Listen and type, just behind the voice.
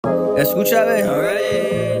Escucha, babe.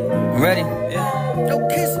 I'm ready. Yeah. No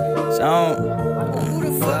kiss. So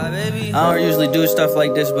I don't usually do stuff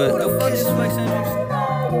like this, but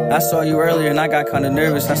I saw you earlier and I got kind of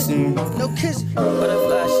nervous. I seen no kiss.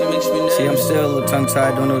 Butterfly, she makes me nervous. See, I'm still a little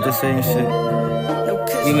tongue-tied, don't know what to say and shit. No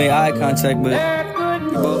kiss. We made eye contact, but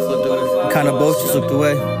we both looked away. Kind of both just looked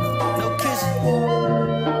away. No kiss.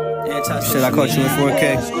 Shit, I caught you in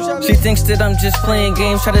 4K. She thinks that I'm just playing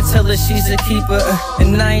games, try to tell her she's a keeper.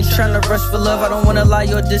 And I ain't tryna rush for love, I don't wanna lie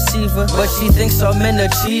or deceive her. But she thinks all men are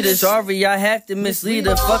cheaters. Sorry, I have to mislead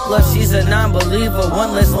her. Fuck love, she's a non-believer.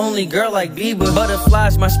 One less lonely girl like Bieber.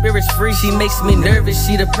 Butterflies, my spirit's free. She makes me nervous,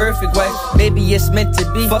 she the perfect wife. Maybe it's meant to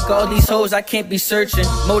be. Fuck all these hoes, I can't be searching.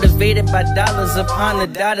 Motivated by dollars upon the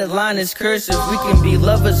dotted line is cursive. We can be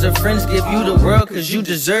lovers or friends, give you the world cause you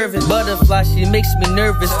deserve it. Butterfly, she makes me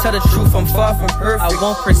nervous. Tell the truth, I'm far from perfect. I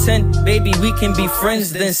won't pretend, baby, we can be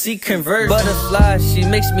friends, then seek conversion. Butterfly, she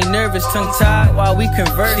makes me nervous, tongue-tied while we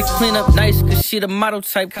converse. She clean up nice, cause she the model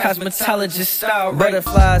type, cosmetologist style.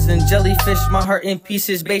 Butterflies and jellyfish, my heart in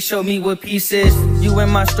pieces. Babe, show me what peace is. You in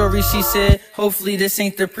my story, she said, hopefully this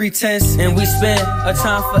ain't the pretense. And we spend a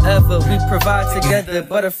time forever, we provide together.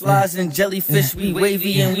 Butterflies and jellyfish, we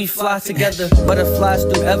wavy and we fly together. Butterflies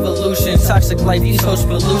through evolution, toxic like these host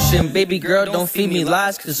pollution. Baby girl, don't feed me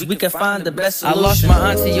lies, cause we can find the best solution. I lost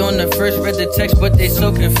my auntie on the first, read the text, but they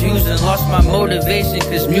so confusing. Lost my motivation,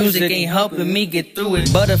 cause music ain't helping me get through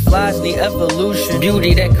it. Butterflies need evolution,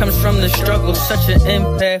 beauty that comes from the struggle. Such an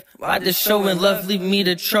empath, why does showing love leave me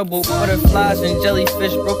to trouble? Butterflies and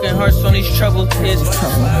jellyfish, broken hearts on these troubled kids.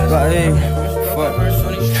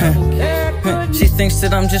 She thinks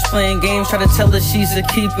that I'm just playing games, try to tell her she's a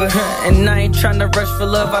keeper. And I ain't tryna rush for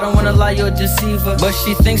love, I don't wanna lie or deceive her. But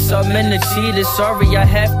she thinks all men are cheaters, sorry I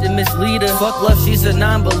have to mislead her. Fuck love, she's a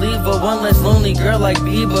non-believer, one less lonely girl like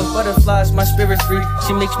Bieber. Butterflies, my spirit's free,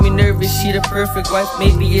 she makes me nervous, she the perfect wife.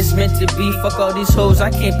 Maybe it's meant to be, fuck all these hoes, I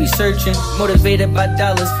can't be searching. Motivated by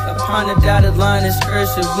dollars, upon the dotted line is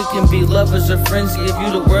cursive. We can be lovers or friends, give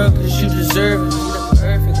you the world cause you deserve it. She the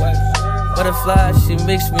perfect wife. Butterflies, she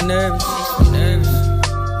makes me nervous.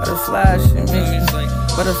 Butterflies, she makes me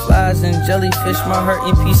Butterflies and jellyfish, my heart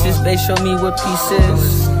in pieces. Babe, show me what peace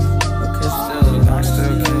is.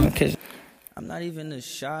 Okay, I'm not even a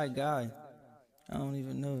shy guy. I don't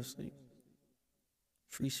even know. It's like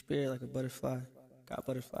free spirit like a butterfly. Got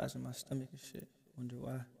butterflies in my stomach and shit. Wonder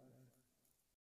why.